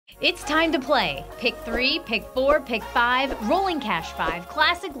It's time to play. Pick 3, pick 4, pick 5, Rolling Cash 5,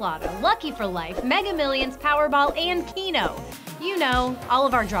 Classic Lotto, Lucky for Life, Mega Millions, Powerball, and Keno. You know, all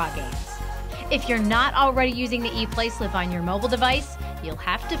of our draw games. If you're not already using the ePlay slip on your mobile device, you'll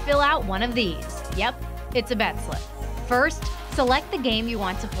have to fill out one of these. Yep, it's a bet slip. First, select the game you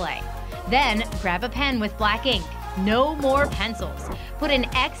want to play. Then, grab a pen with black ink. No more pencils. Put an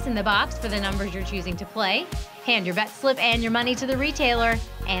X in the box for the numbers you're choosing to play. Hand your bet slip and your money to the retailer,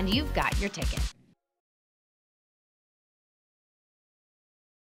 and you've got your ticket.